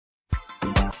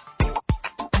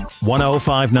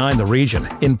1059 The Region,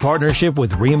 in partnership with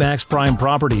REMAX Prime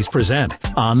Properties, present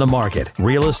On the Market,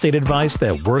 real estate advice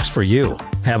that works for you.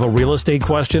 Have a real estate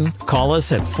question? Call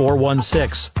us at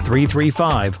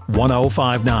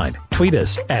 416-335-1059. Tweet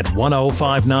us at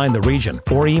 1059 The Region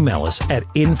or email us at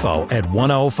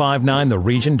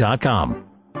info@1059theregion.com.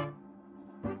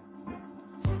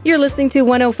 You're listening to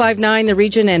 1059 The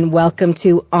Region, and welcome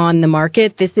to On the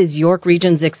Market. This is York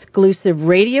Region's exclusive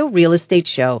radio real estate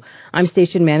show. I'm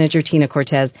station manager Tina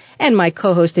Cortez, and my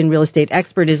co-host and real estate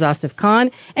expert is Asif Khan.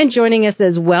 And joining us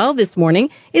as well this morning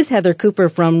is Heather Cooper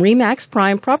from REMAX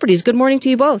Prime Properties. Good morning to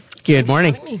you both. Good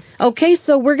morning. Okay,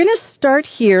 so we're going to start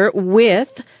here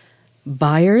with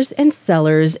buyers and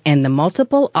sellers and the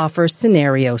multiple offer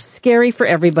scenario. Scary for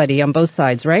everybody on both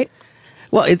sides, right?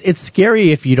 Well, it's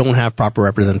scary if you don't have proper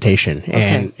representation.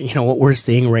 Okay. And, what we're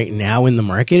seeing right now in the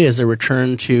market is a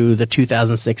return to the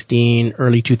 2016,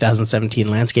 early 2017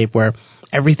 landscape where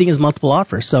everything is multiple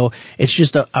offers. So it's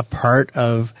just a part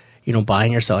of,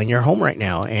 buying or selling your home right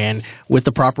now. And with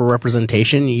the proper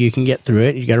representation, you can get through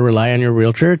it. You got to rely on your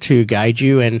realtor to guide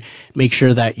you and make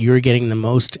sure that you're getting the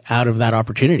most out of that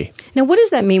opportunity. Now, what does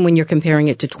that mean when you're comparing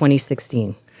it to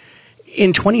 2016?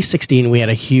 In 2016, we had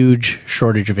a huge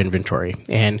shortage of inventory,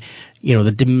 and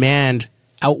the demand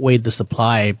outweighed the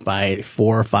supply by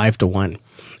 4 or 5 to 1.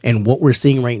 And what we're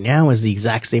seeing right now is the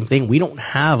exact same thing. We don't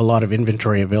have a lot of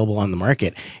inventory available on the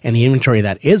market, and the inventory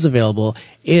that is available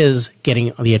is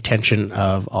getting the attention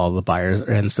of all the buyers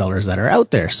and sellers that are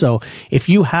out there. So if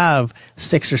you have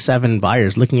 6 or 7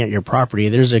 buyers looking at your property,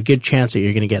 there's a good chance that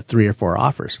you're going to get 3 or 4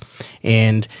 offers.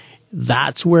 And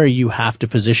that's where you have to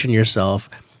position yourself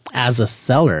as a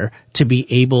seller to be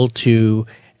able to,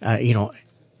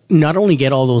 not only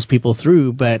get all those people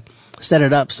through, but set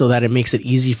it up so that it makes it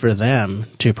easy for them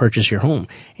to purchase your home.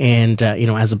 And,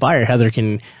 as a buyer, Heather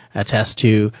can attest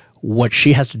to what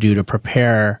she has to do to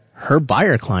prepare her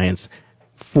buyer clients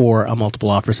for a multiple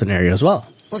offer scenario as well.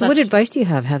 So what advice do you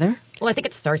have, Heather? Well, I think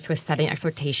it starts with setting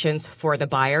expectations for the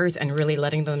buyers and really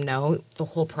letting them know the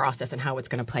whole process and how it's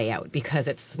going to play out, because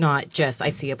it's not just I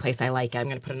see a place I like, I'm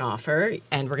going to put an offer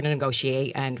and we're going to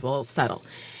negotiate and we'll settle.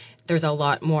 There's a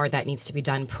lot more that needs to be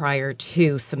done prior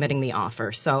to submitting the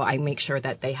offer. So I make sure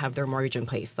that they have their mortgage in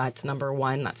place. That's number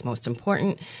one. That's most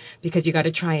important, because you got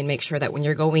to try and make sure that when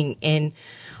you're going in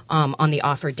on the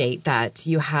offer date that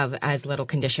you have as little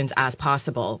conditions as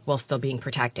possible while still being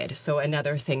protected. So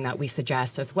another thing that we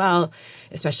suggest as well,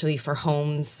 especially for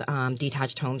homes,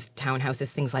 detached homes, townhouses,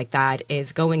 things like that,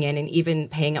 is going in and even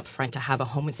paying up front to have a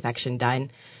home inspection done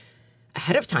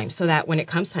ahead of time, so that when it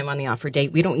comes time on the offer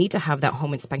date, we don't need to have that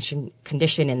home inspection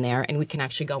condition in there and we can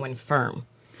actually go in firm.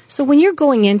 So when you're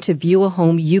going in to view a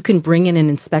home, you can bring in an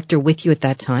inspector with you at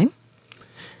that time?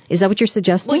 Is that what you're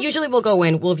suggesting? Well, usually we'll go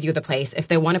in, we'll view the place. If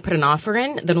they want to put an offer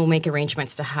in, then we'll make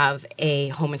arrangements to have a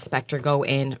home inspector go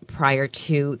in prior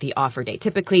to the offer date.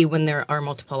 Typically, when there are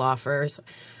multiple offers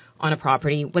on a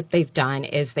property, what they've done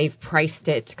is they've priced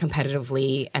it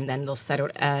competitively, and then they'll set out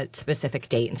a specific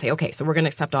date and say, okay, so we're going to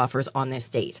accept offers on this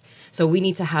date. So we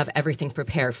need to have everything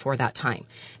prepared for that time.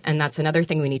 And that's another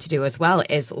thing we need to do as well,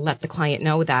 is let the client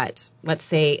know that, let's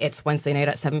say it's Wednesday night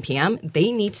at 7 p.m.,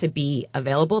 they need to be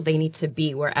available. They need to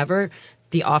be wherever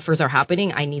the offers are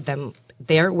happening. I need them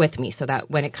there with me so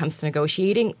that when it comes to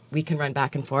negotiating, we can run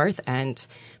back and forth and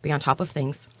be on top of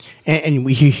things. And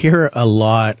we hear a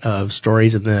lot of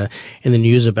stories in the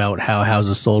news about how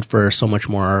houses sold for so much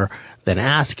more than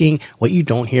asking. What you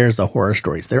don't hear is the horror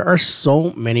stories. There are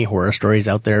so many horror stories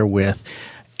out there with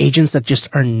agents that just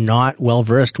are not well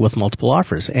versed with multiple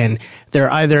offers, and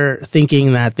they're either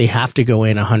thinking that they have to go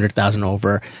in 100,000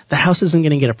 over. The house isn't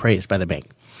going to get appraised by the bank.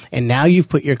 And now you've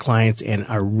put your clients in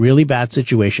a really bad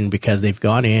situation because they've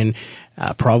gone in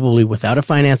probably without a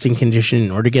financing condition in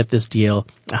order to get this deal,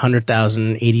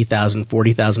 100,000, 80,000,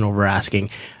 40,000 over asking.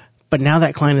 But now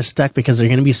that client is stuck because they're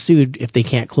going to be sued if they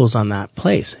can't close on that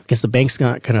place, because the bank's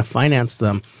not going to finance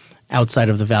them outside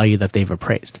of the value that they've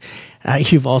appraised.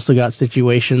 You've also got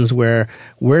situations where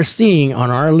we're seeing on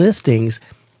our listings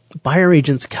buyer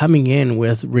agents coming in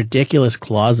with ridiculous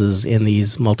clauses in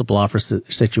these multiple offer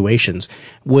situations,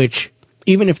 which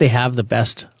even if they have the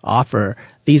best offer,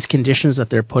 these conditions that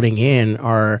they're putting in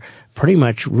are pretty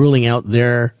much ruling out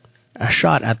their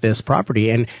shot at this property.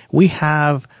 And we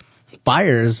have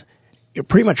buyers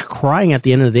pretty much crying at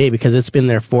the end of the day because it's been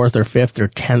their 4th or 5th or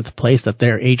 10th place that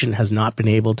their agent has not been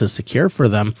able to secure for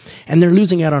them, and they're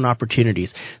losing out on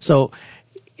opportunities. So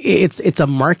it's a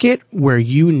market where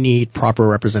you need proper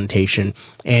representation,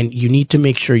 and you need to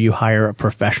make sure you hire a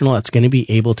professional that's going to be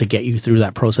able to get you through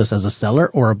that process as a seller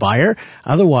or a buyer.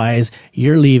 Otherwise,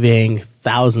 you're leaving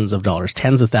thousands of dollars,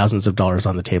 tens of thousands of dollars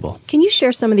on the table. Can you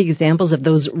share some of the examples of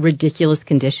those ridiculous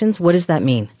conditions? What does that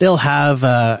mean? They'll have,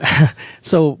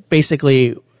 so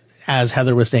basically, as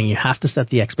Heather was saying, you have to set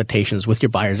the expectations with your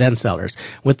buyers and sellers.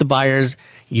 With the buyers,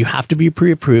 you have to be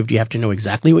pre-approved. You have to know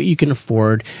exactly what you can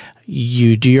afford.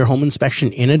 You do your home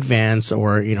inspection in advance,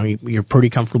 or you're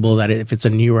pretty comfortable that if it's a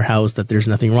newer house that there's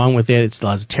nothing wrong with it. It still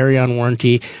has a carry-on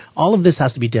warranty. All of this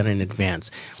has to be done in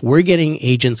advance. We're getting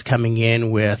agents coming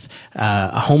in with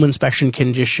a home inspection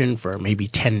condition for maybe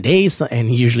 10 days,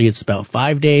 and usually it's about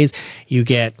 5 days. You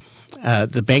get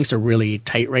the banks are really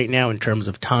tight right now in terms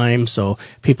of time, so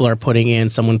people are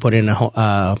someone put in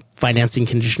a financing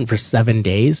condition for 7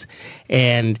 days,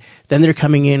 and then they're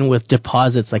coming in with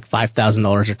deposits like $5,000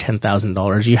 or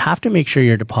 $10,000. You have to make sure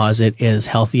your deposit is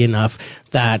healthy enough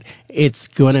that it's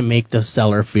going to make the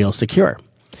seller feel secure.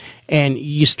 And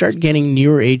you start getting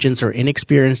newer agents or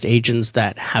inexperienced agents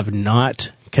that have not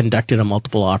conducted a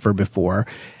multiple offer before,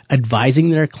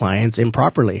 advising their clients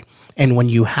improperly. And when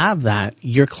you have that,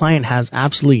 your client has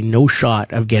absolutely no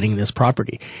shot of getting this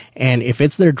property. And if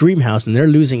it's their dream house and they're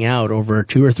losing out over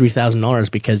 $2,000 or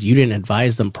 $3,000 because you didn't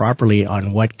advise them properly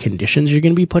on what conditions you're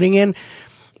going to be putting in,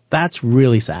 that's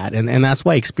really sad. And that's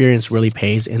why experience really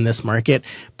pays in this market,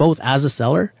 both as a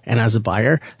seller and as a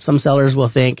buyer. Some sellers will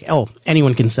think, oh,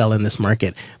 anyone can sell in this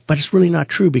market. But it's really not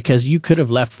true, because you could have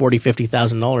left $40,000,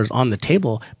 $50,000 on the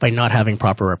table by not having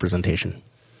proper representation.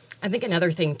 I think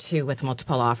another thing, too, with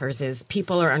multiple offers is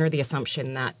people are under the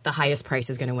assumption that the highest price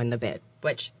is going to win the bid,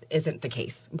 which isn't the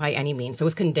case by any means.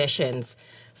 Those conditions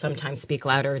sometimes speak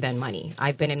louder than money.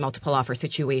 I've been in multiple offer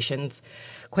situations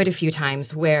quite a few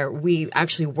times where we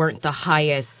actually weren't the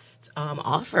highest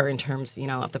offer in terms,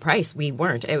 of the price. We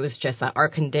weren't. It was just that our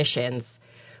conditions,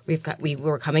 we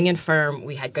were coming in firm.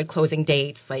 We had good closing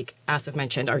dates. Like Asif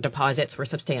mentioned, our deposits were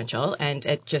substantial, and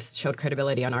it just showed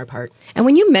credibility on our part. And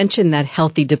when you mention that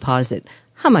healthy deposit,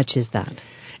 how much is that?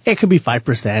 It could be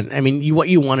 5%. I mean, what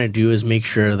you want to do is make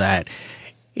sure that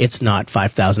it's not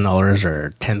 $5,000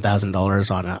 or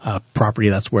 $10,000 on a property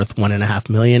that's worth $1.5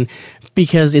 million,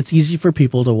 because it's easy for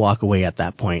people to walk away at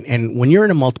that point. And when you're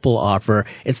in a multiple offer,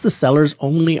 it's the seller's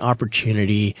only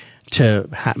opportunity to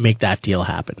make that deal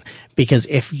happen. Because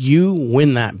if you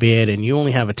win that bid and you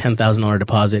only have a $10,000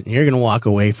 deposit and you're going to walk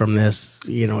away from this,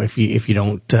 if you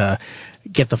don't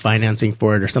get the financing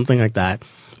for it or something like that,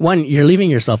 one, you're leaving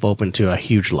yourself open to a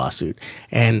huge lawsuit.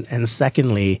 And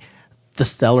secondly, the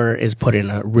seller is put in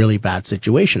a really bad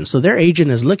situation. So their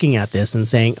agent is looking at this and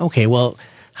saying, okay, well,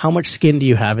 how much skin do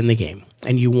you have in the game?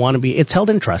 And you want to be, it's held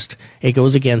in trust. It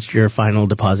goes against your final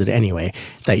deposit anyway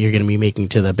that you're going to be making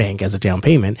to the bank as a down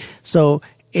payment. So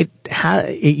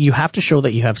you have to show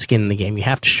that you have skin in the game. You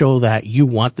have to show that you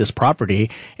want this property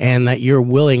and that you're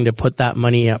willing to put that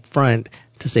money up front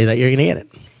to say that you're going to get it.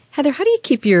 Heather, how do you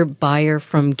keep your buyer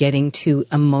from getting too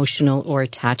emotional or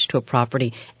attached to a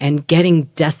property and getting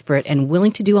desperate and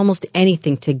willing to do almost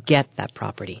anything to get that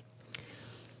property?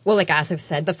 Well, like Asif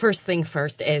said, the first thing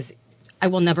first is I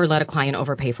will never let a client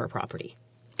overpay for a property.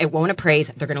 It won't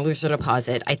appraise. They're going to lose their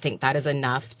deposit. I think that is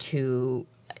enough to,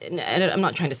 and I'm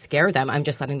not trying to scare them. I'm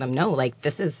just letting them know, like,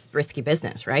 this is risky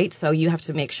business, right? So you have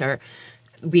to make sure,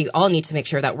 we all need to make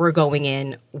sure that we're going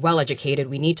in well educated.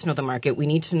 We need to know the market. We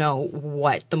need to know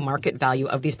what the market value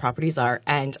of these properties are.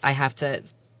 And I have to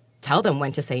tell them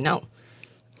when to say no.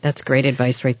 That's great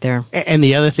advice right there. And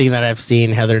the other thing that I've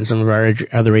seen Heather and some of our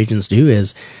other agents do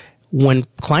is when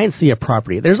clients see a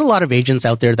property, there's a lot of agents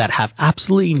out there that have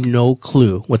absolutely no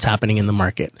clue what's happening in the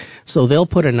market. So they'll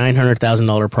put a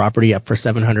 $900,000 property up for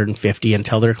 $750,000 and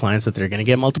tell their clients that they're going to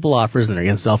get multiple offers and they're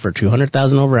going to sell for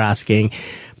 $200,000 over asking.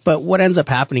 But what ends up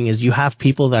happening is you have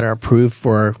people that are approved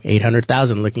for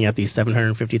 $800,000 looking at these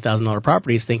 $750,000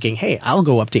 properties thinking, hey, I'll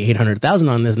go up to $800,000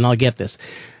 on this and I'll get this.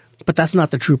 But that's not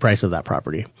the true price of that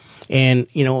property. And,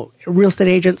 real estate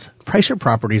agents, price your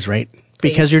properties right,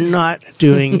 because you're not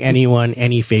doing anyone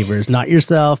any favors, not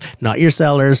yourself, not your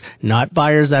sellers, not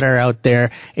buyers that are out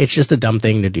there. It's just a dumb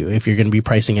thing to do if you're going to be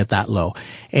pricing it that low.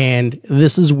 And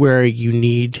this is where you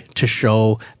need to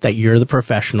show that you're the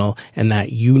professional and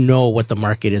that you know what the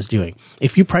market is doing.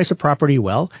 If you price a property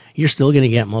well, you're still going to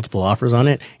get multiple offers on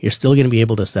it. You're still going to be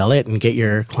able to sell it and get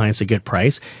your clients a good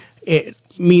price. It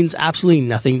means absolutely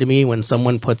nothing to me when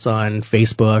someone puts on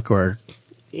Facebook or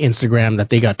Instagram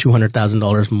that they got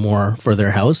 $200,000 more for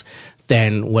their house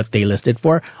than what they listed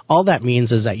for. All that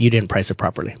means is that you didn't price it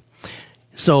properly.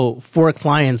 So for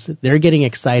clients, they're getting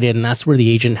excited, and that's where the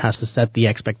agent has to set the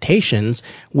expectations,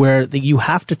 where you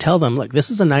have to tell them, look, this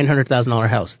is a $900,000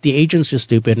 house. The agent's just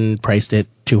stupid and priced it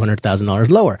 $200,000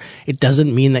 lower. It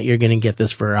doesn't mean that you're going to get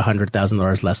this for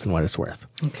 $100,000 less than what it's worth.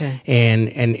 Okay. And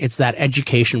it's that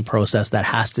education process that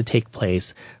has to take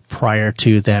place prior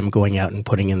to them going out and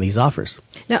putting in these offers.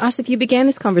 Now, Asif, you began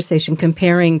this conversation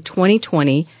comparing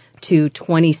 2020 to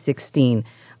 2016.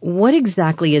 What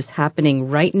exactly is happening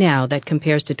right now that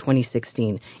compares to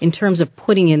 2016 in terms of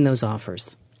putting in those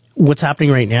offers? What's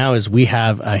happening right now is we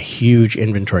have a huge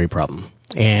inventory problem.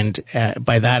 And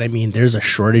by that, I mean there's a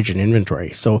shortage in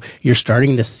inventory. So you're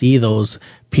starting to see those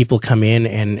people come in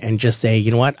and just say,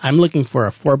 you know what, I'm looking for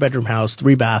a 4-bedroom house,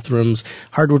 3 bathrooms,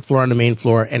 hardwood floor on the main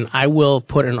floor, and I will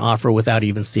put an offer without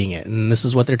even seeing it. And this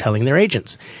is what they're telling their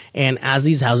agents. And as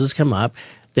these houses come up,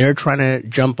 they're trying to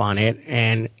jump on it,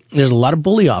 and there's a lot of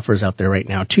bully offers out there right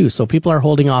now too. So people are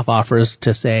holding off offers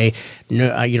to say, no,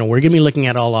 we're going to be looking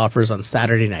at all offers on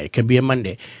Saturday night. It could be a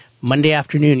Monday. Monday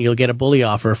afternoon, you'll get a bully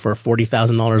offer for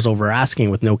 $40,000 over asking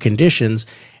with no conditions,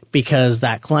 because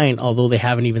that client, although they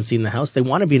haven't even seen the house, they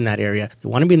want to be in that area. They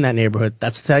want to be in that neighborhood.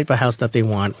 That's the type of house that they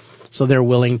want. So they're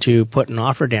willing to put an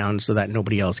offer down so that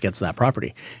nobody else gets that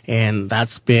property. And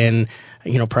that's been,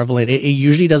 prevalent. It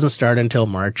usually doesn't start until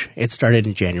March. It started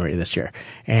in January this year.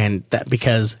 And that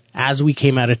because as we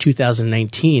came out of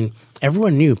 2019,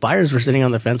 everyone knew buyers were sitting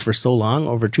on the fence for so long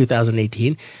over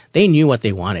 2018. They knew what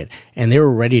they wanted, and they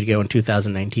were ready to go in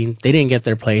 2019. They didn't get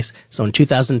their place. So in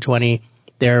 2020,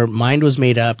 their mind was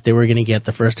made up. They were going to get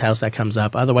the first house that comes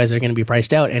up. Otherwise, they're going to be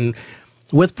priced out. And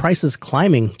with prices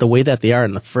climbing the way that they are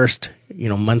in the first,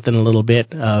 month and a little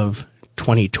bit of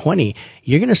 2020,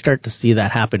 you're going to start to see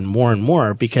that happen more and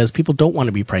more because people don't want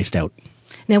to be priced out.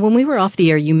 Now, when we were off the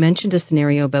air, you mentioned a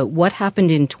scenario about what happened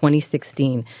in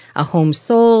 2016. A home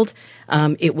sold,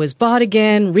 it was bought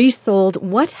again, resold.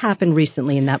 What happened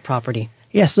recently in that property?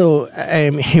 Yeah, so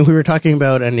we were talking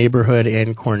about a neighborhood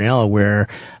in Cornell where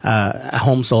a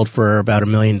home sold for about $1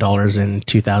 million in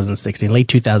 2016, late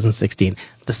 2016.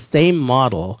 The same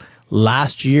model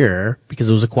last year, because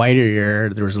it was a quieter year,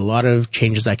 there was a lot of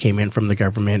changes that came in from the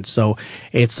government. So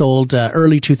it sold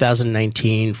early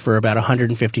 2019 for about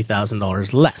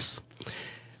 $150,000 less,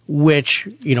 which,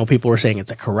 people were saying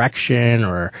it's a correction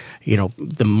or,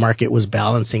 the market was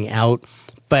balancing out.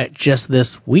 But just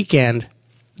this weekend,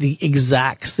 the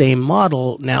exact same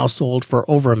model now sold for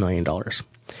over $1 million.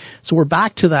 So we're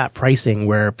back to that pricing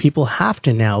where people have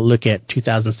to now look at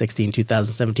 2016,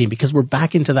 2017, because we're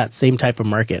back into that same type of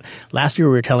market. Last year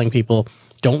we were telling people,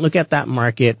 don't look at that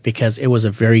market because it was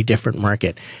a very different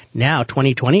market. Now,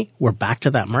 2020, we're back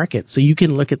to that market. So you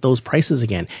can look at those prices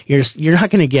again. You're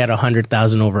not going to get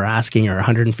 $100,000 over asking or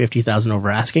 $150,000 over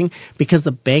asking because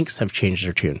the banks have changed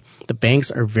their tune. The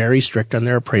banks are very strict on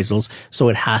their appraisals, so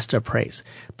it has to appraise.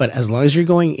 But as long as you're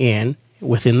going in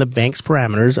within the bank's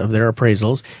parameters of their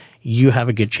appraisals, you have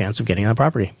a good chance of getting that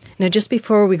property. Now, just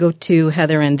before we go to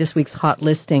Heather and this week's hot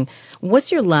listing,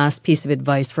 what's your last piece of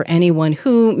advice for anyone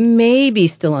who may be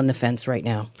still on the fence right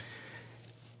now?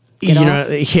 You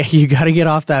got to get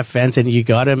off that fence, and you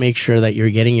got to make sure that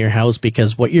you're getting your house,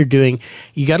 because what you're doing,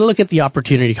 you got to look at the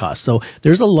opportunity cost. So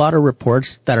there's a lot of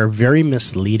reports that are very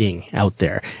misleading out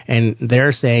there, and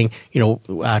they're saying,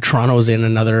 Toronto's in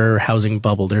another housing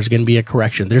bubble. There's going to be a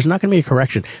correction. There's not going to be a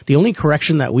correction. The only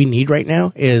correction that we need right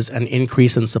now is an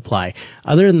increase in supply.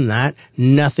 Other than that,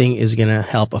 nothing is going to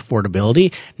help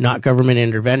affordability, not government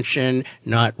intervention,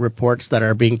 not reports that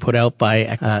are being put out by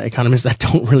economists that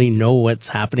don't really know what's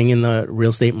happening in the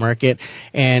real estate market.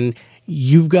 And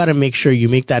you've got to make sure you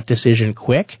make that decision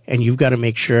quick, and you've got to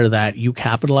make sure that you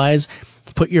capitalize,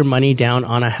 put your money down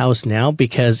on a house now,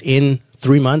 because in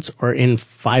 3 months or in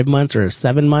 5 months or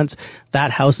 7 months,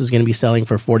 that house is going to be selling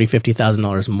for $40,000,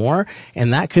 $50,000 more,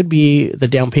 and that could be the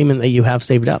down payment that you have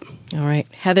saved up. All right.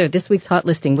 Heather, this week's hot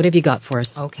listing, what have you got for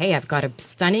us? Okay, I've got a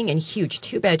stunning and huge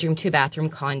 2-bedroom, 2-bathroom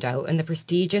condo in the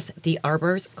prestigious The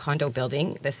Arbors condo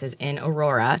building. This is in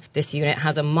Aurora. This unit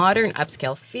has a modern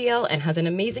upscale feel and has an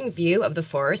amazing view of the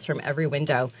forest from every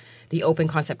window. The open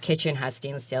concept kitchen has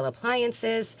stainless steel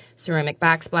appliances, ceramic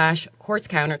backsplash, quartz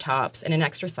countertops, and an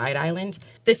extra side island.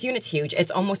 This unit's huge.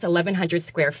 It's almost 1,100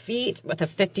 square feet with a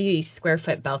 50 square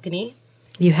foot balcony.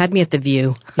 You had me at the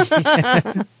view.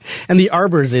 And the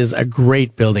Arbors is a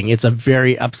great building. It's a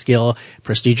very upscale,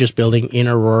 prestigious building in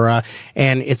Aurora,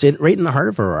 and it's right in the heart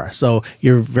of Aurora. So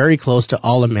you're very close to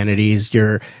all amenities.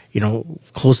 You're,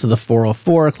 close to the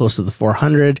 404, close to the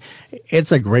 400.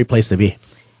 It's a great place to be.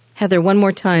 Heather, one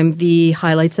more time, the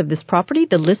highlights of this property,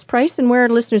 the list price, and where our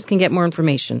listeners can get more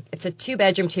information. It's a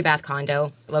 2-bedroom, 2-bath condo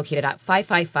located at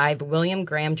 555 William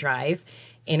Graham Drive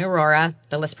in Aurora.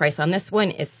 The list price on this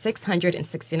one is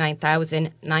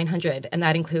 $669,900, and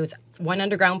that includes one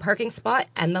underground parking spot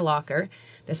and the locker.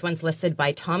 This one's listed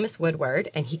by Thomas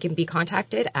Woodward, and he can be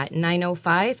contacted at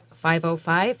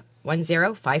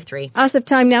 905-505-1053. Awesome.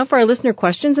 Time now for our listener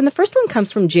questions, and the first one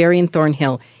comes from Jerry in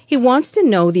Thornhill. He wants to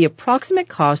know the approximate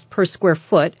cost per square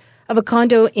foot of a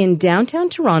condo in downtown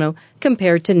Toronto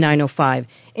compared to 905.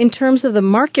 In terms of the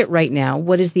market right now,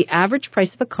 what is the average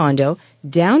price of a condo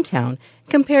downtown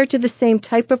compared to the same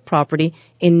type of property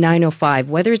in 905,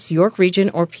 whether it's York Region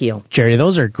or Peel? Jerry,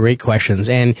 those are great questions.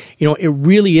 And, it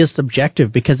really is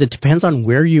subjective because it depends on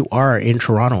where you are in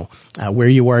Toronto, where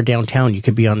you are downtown. You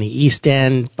could be on the East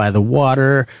End, by the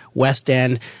water, West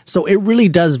End. So it really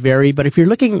does vary. But if you're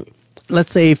looking,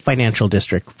 let's say, financial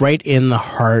district, right in the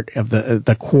heart of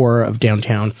the core of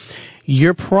downtown,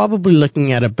 you're probably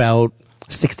looking at about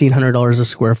 $1,600 a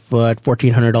square foot,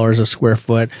 $1,400 a square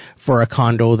foot for a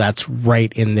condo that's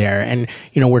right in there. And,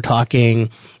 we're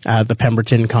talking the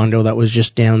Pemberton condo that was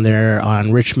just down there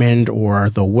on Richmond, or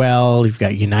the Well. You've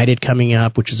got United coming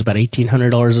up, which is about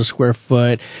 $1,800 a square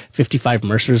foot. 55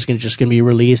 Mercer is just going to be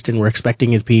released, and we're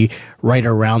expecting it to be right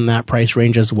around that price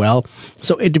range as well.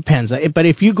 So it depends. But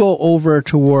if you go over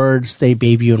towards, say,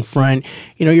 Bayview and Front,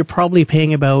 you're probably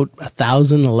paying about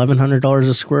 $1,000, $1,100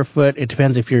 a square foot. It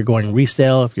depends if you're going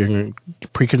resale, if you're in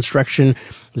pre-construction.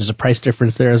 There's a price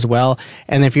difference there as well.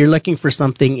 And if you're looking for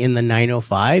something in the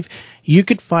 905, you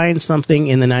could find something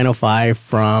in the 905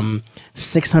 from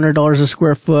 $600 a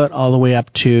square foot all the way up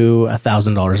to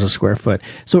 $1,000 a square foot.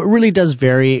 So it really does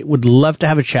vary. Would love to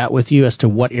have a chat with you as to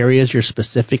what areas you're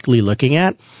specifically looking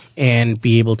at and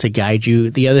be able to guide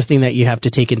you. The other thing that you have to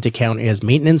take into account is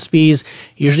maintenance fees.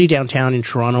 Usually downtown in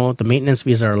Toronto, the maintenance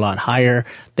fees are a lot higher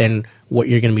than what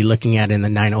you're going to be looking at in the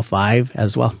 905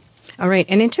 as well. All right.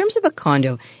 And in terms of a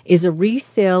condo, is a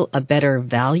resale a better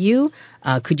value?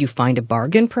 Could you find a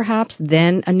bargain, perhaps,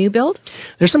 than a new build?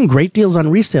 There's some great deals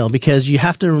on resale because you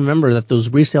have to remember that those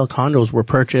resale condos were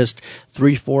purchased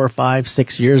 3, 4, 5,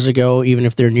 6 years ago, even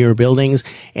if they're newer buildings,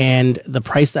 and the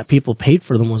price that people paid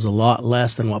for them was a lot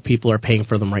less than what people are paying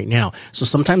for them right now. So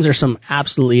sometimes there's some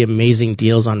absolutely amazing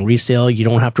deals on resale. You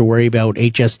don't have to worry about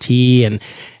HST and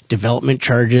development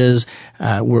charges,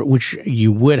 which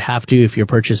you would have to if you're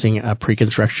purchasing a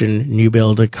pre-construction new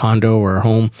build, a condo or a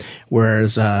home,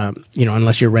 whereas,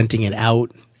 unless you're renting it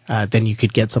out, then you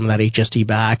could get some of that HST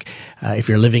back. If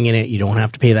you're living in it, you don't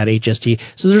have to pay that HST.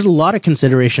 So there's a lot of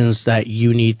considerations that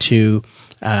you need to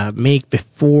make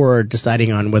before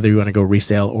deciding on whether you want to go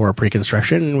resale or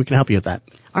pre-construction, and we can help you with that.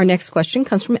 Our next question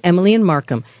comes from Emily in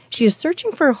Markham. She is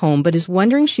searching for a home but is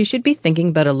wondering she should be thinking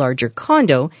about a larger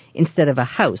condo instead of a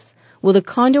house. Will the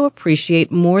condo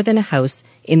appreciate more than a house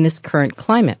in this current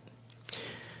climate?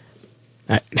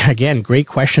 Again, great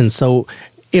question. So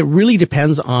it really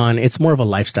depends on, it's more of a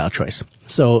lifestyle choice.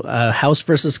 So house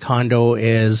versus condo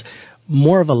is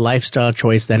more of a lifestyle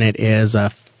choice than it is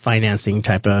a financing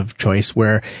type of choice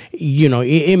where,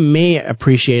 it may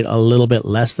appreciate a little bit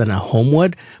less than a home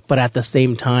would, but at the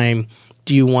same time,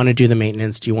 do you want to do the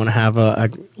maintenance? Do you want to have a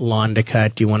lawn to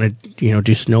cut? Do you want to,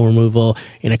 do snow removal?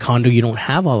 In a condo, you don't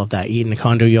have all of that. In a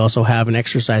condo, you also have an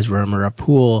exercise room or a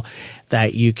pool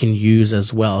that you can use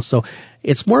as well. So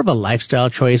it's more of a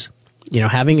lifestyle choice.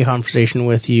 Having a conversation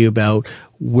with you about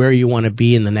where you want to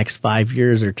be in the next 5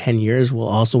 years or 10 years will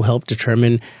also help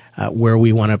determine where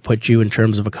we want to put you in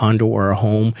terms of a condo or a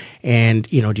home. And,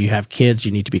 do you have kids?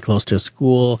 You need to be close to a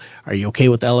school. Are you okay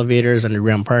with elevators,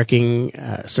 underground parking,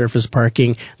 surface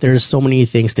parking? There's so many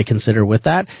things to consider with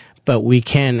that, but we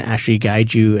can actually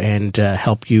guide you and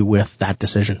help you with that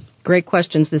decision. Great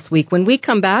questions this week. When we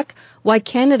come back, why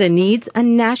Canada needs a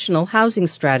national housing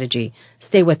strategy.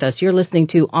 Stay with us. You're listening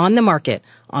to On the Market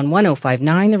on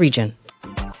 105.9 The Region.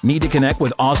 Need to connect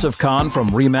with Asif Khan from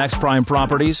REMAX Prime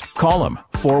Properties? Call him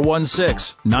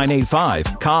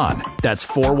 416-985-KHAN. That's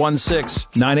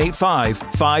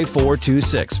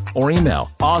 416-985-5426. Or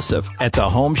email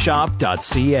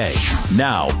asif@thehomeshop.ca.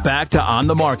 Now, back to On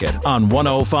the Market on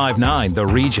 105.9 The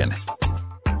Region.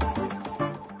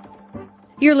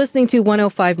 You're listening to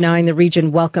 105.9 The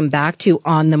Region. Welcome back to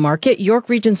On the Market, York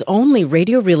Region's only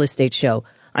radio real estate show.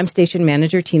 I'm station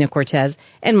manager Tina Cortez,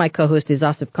 and my co-host is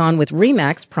Asif Khan with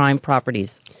REMAX Prime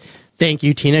Properties. Thank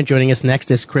you, Tina. Joining us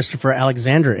next is Christopher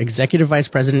Alexander, Executive Vice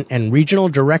President and Regional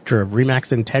Director of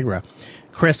REMAX Integra.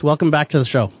 Chris, welcome back to the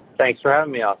show. Thanks for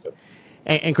having me, Asif.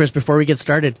 And Chris, before we get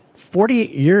started, 40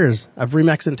 years of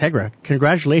REMAX Integra.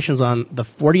 Congratulations on the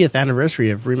 40th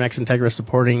anniversary of REMAX Integra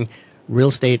supporting real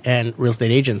estate and real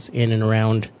estate agents in and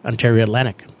around Ontario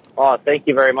Atlantic. Oh, thank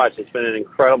you very much. It's been an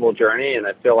incredible journey, and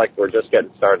I feel like we're just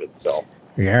getting started. So,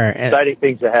 exciting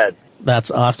things ahead. That's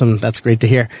awesome. That's great to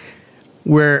hear.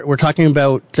 We're talking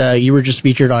about, you were just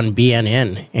featured on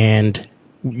BNN, and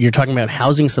you're talking about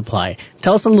housing supply.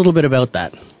 Tell us a little bit about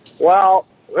that. Well,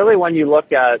 really, when you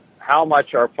look at how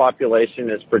much our population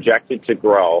is projected to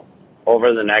grow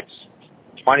over the next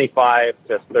 25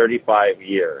 to 35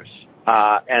 years,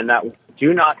 and that we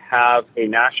do not have a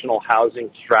national housing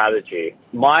strategy,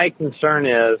 my concern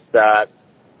is that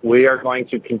we are going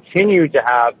to continue to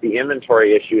have the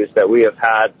inventory issues that we have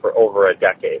had for over a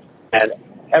decade. And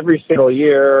every single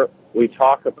year, we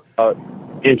talk about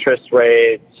interest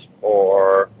rates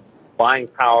or buying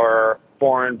power,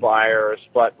 foreign buyers,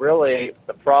 but really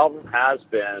the problem has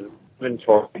been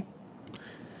inventory.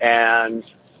 And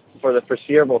for the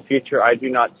foreseeable future, I do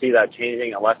not see that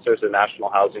changing unless there's a national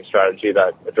housing strategy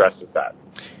that addresses that.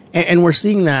 And we're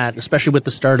seeing that, especially with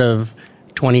the start of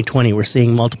 2020. We're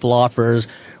seeing multiple offers.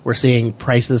 We're seeing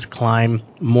prices climb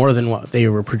more than what they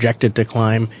were projected to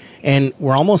climb. And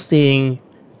we're almost seeing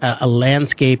a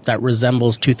landscape that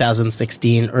resembles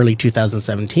 2016, early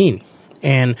 2017.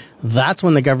 And that's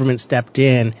when the government stepped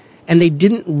in, and they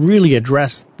didn't really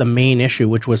address the main issue,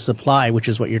 which was supply, which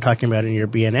is what you're talking about in your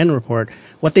BNN report.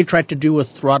 What they tried to do was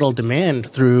throttle demand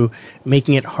through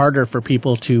making it harder for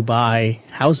people to buy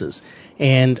houses.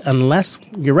 And unless,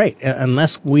 you're right,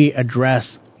 unless we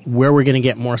address where we're going to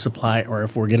get more supply, or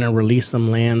if we're going to release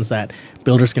some lands that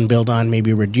builders can build on,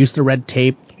 maybe reduce the red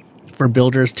tape for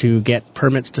builders to get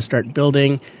permits to start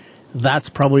building, that's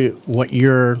probably what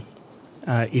you're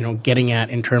getting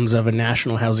at in terms of a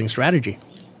national housing strategy.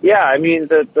 Yeah, I mean,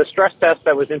 the stress test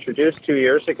that was introduced 2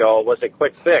 years ago was a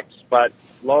quick fix, but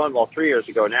 3 years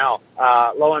ago now,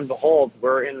 lo and behold,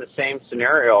 we're in the same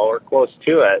scenario or close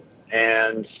to it.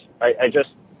 And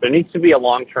there needs to be a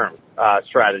long-term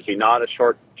strategy, not a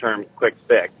short-term quick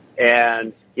fix.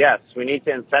 And yes, we need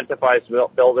to incentivize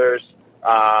builders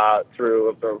through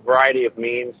a variety of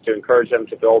means to encourage them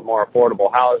to build more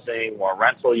affordable housing, more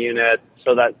rental units,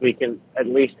 so that we can at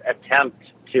least attempt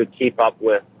to keep up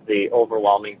with the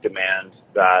overwhelming demand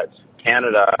that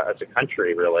Canada as a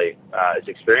country really is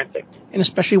experiencing. And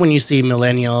especially when you see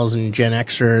millennials and Gen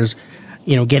Xers,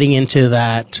 getting into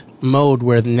that mode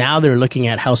where now they're looking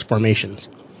at house formations.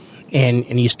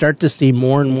 And you start to see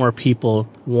more and more people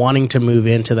wanting to move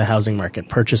into the housing market,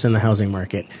 purchase in the housing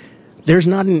market. There's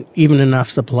not even enough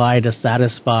supply to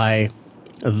satisfy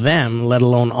them, let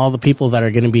alone all the people that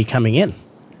are going to be coming in.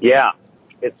 Yeah.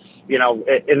 It's,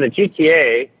 in the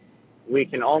GTA, we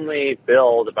can only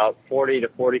build about 40 to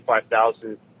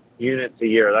 45,000 units a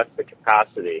year. That's the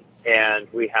capacity. And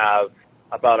we have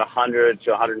about 100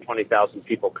 to 120,000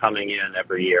 people coming in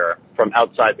every year from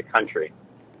outside the country.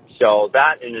 So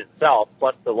that in itself,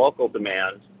 plus the local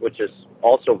demand, which is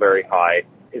also very high,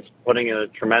 is putting a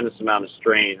tremendous amount of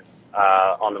strain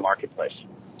on the marketplace.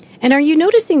 And are you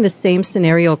noticing the same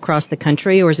scenario across the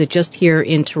country, or is it just here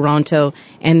in Toronto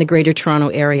and the Greater Toronto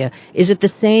area? Is it the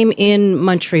same in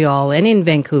Montreal and in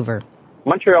Vancouver?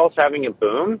 Montreal's having a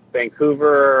boom.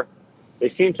 Vancouver, they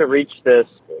seem to reach this.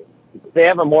 They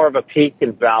have a more of a peak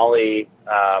and valley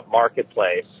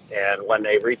marketplace, and when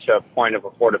they reach a point of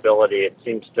affordability, it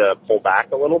seems to pull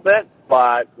back a little bit.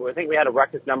 But I think we had a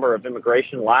record number of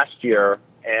immigration last year,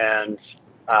 and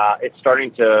it's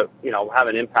starting to, have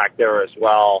an impact there as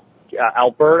well.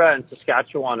 Alberta and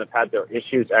Saskatchewan have had their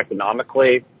issues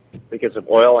economically because of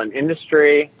oil and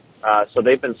industry, so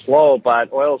they've been slow.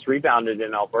 But oil's rebounded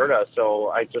in Alberta, so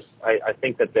I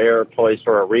think that they're poised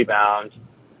for a rebound.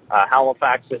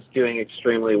 Halifax is doing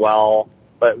extremely well,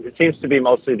 but it seems to be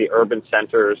mostly the urban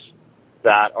centers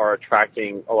that are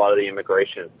attracting a lot of the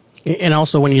immigration. And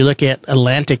also, when you look at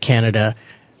Atlantic Canada,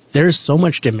 there's so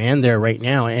much demand there right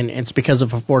now, and it's because of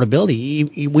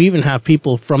affordability. We even have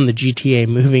people from the GTA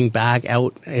moving back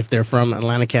out. If they're from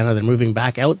Atlantic Canada, they're moving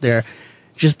back out there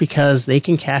just because they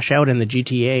can cash out in the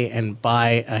GTA and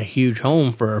buy a huge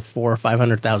home for $400,000 or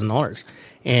 $500,000.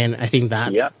 And I think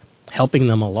that's helping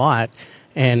them a lot.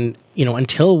 And,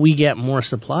 until we get more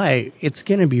supply, it's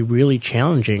going to be really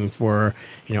challenging for,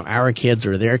 our kids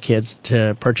or their kids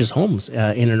to purchase homes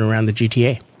in and around the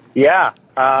GTA. Yeah.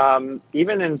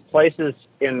 Even in places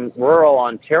in rural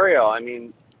Ontario,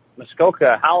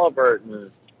 Muskoka,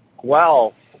 Haliburton,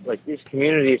 Guelph, like these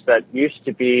communities that used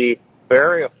to be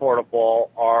very affordable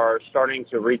are starting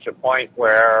to reach a point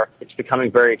where it's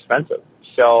becoming very expensive.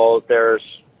 So there's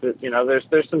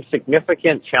some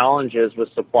significant challenges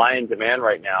with supply and demand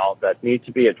right now that need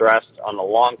to be addressed on the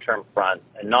long-term front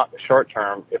and not the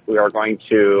short-term if we are going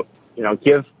to,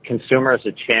 give consumers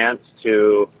a chance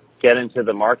to get into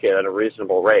the market at a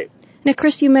reasonable rate. Now,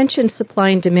 Chris, you mentioned supply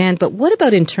and demand, but what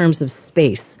about in terms of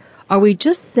space? Are we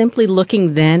just simply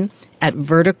looking then at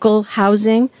vertical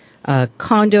housing,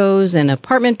 condos and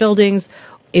apartment buildings?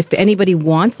 If anybody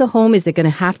wants a home, is it going to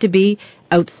have to be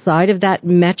outside of that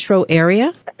metro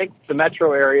area? I think the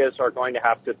metro areas are going to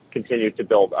have to continue to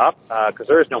build up because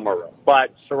there is no more room.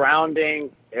 But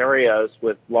surrounding areas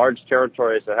with large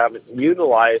territories that haven't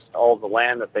utilized all of the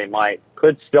land that they might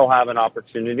could still have an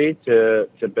opportunity to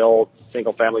build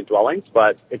single-family dwellings,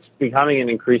 but it's becoming an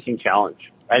increasing challenge.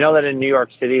 I know that in New York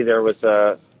City there was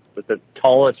the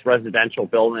tallest residential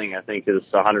building, I think, is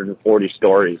 140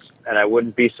 stories, and I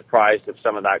wouldn't be surprised if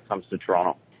some of that comes to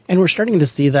Toronto. And we're starting to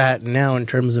see that now in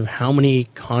terms of how many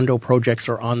condo projects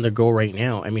are on the go right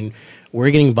now. I mean, we're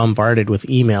getting bombarded with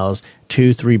emails,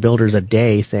 2-3 builders a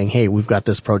day saying, hey, we've got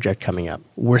this project coming up.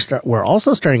 We're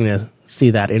also starting to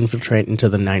see that infiltrate into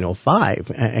the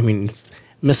 905. I mean,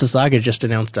 Mississauga just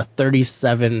announced a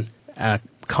 37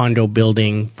 condo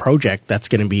building project that's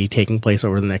going to be taking place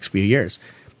over the next few years.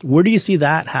 Where do you see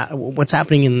that? What's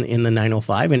happening in the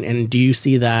 905, and do you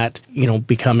see that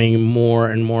becoming more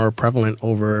and more prevalent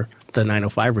over the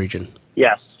 905 region?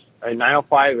 Yes,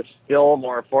 905 is still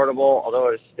more affordable, although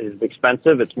it is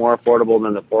expensive. It's more affordable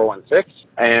than the 416,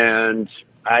 and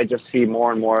I just see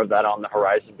more and more of that on the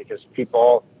horizon because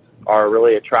people are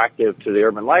really attractive to the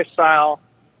urban lifestyle,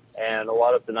 and a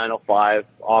lot of the 905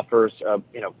 offers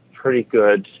pretty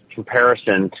good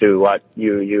comparison to what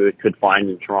you could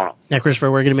find in Toronto. Now,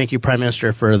 Christopher, we're going to make you Prime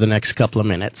Minister for the next couple of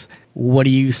minutes. What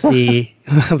do you see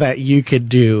that you could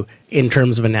do in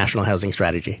terms of a national housing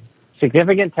strategy?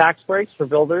 Significant tax breaks for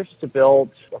builders to build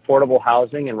affordable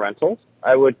housing and rentals.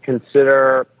 I would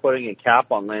consider putting a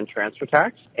cap on land transfer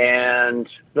tax. And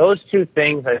those two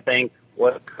things, I think,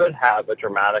 could have a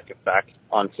dramatic effect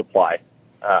on supply.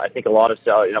 I think a lot of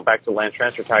back to land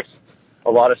transfer tax, a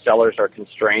lot of sellers are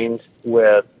constrained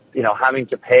with, having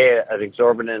to pay an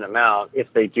exorbitant amount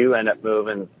if they do end up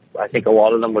moving. I think a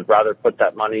lot of them would rather put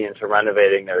that money into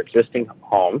renovating their existing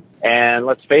home. And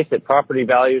let's face it, property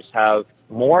values have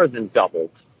more than doubled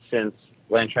since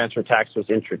land transfer tax was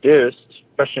introduced,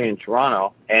 especially in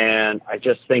Toronto. And I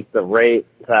just think the rate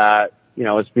that,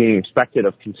 is being expected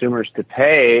of consumers to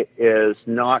pay is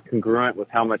not congruent with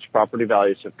how much property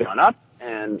values have gone up.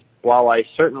 And while I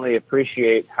certainly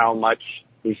appreciate how much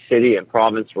the city and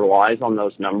province relies on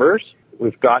those numbers,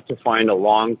 we've got to find a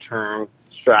long-term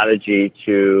strategy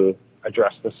to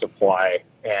address the supply,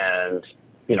 and,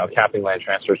 capping land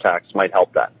transfer tax might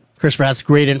help that. Christopher, that's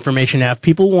great information. Now, if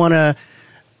people want to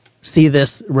see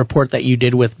this report that you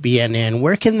did with BNN,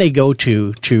 where can they go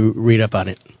to read up on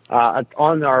it?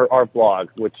 On our blog,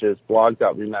 which is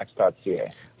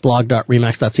blog.remax.ca.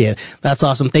 blog.remax.ca. That's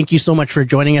awesome. Thank you so much for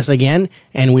joining us again,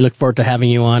 and we look forward to having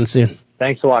you on soon.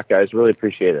 Thanks a lot, guys. Really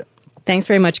appreciate it. Thanks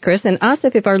very much, Chris. And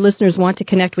Asif, if our listeners want to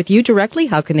connect with you directly,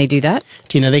 how can they do that?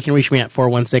 Tina, they can reach me at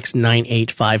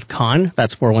 416-985-CON.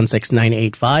 That's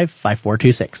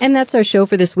 416-985-5426. And that's our show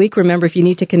for this week. Remember, if you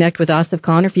need to connect with Asif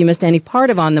Khan or if you missed any part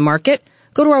of On the Market,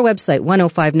 go to our website,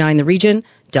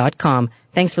 1059theregion.com.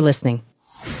 Thanks for listening.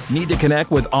 Need to connect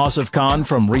with Asif Khan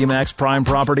from REMAX Prime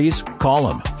Properties?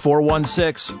 Call him,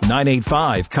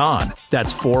 416-985-KHAN.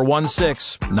 That's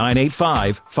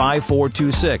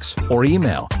 416-985-5426. Or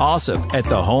email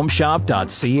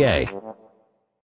asif@thehomeshop.ca.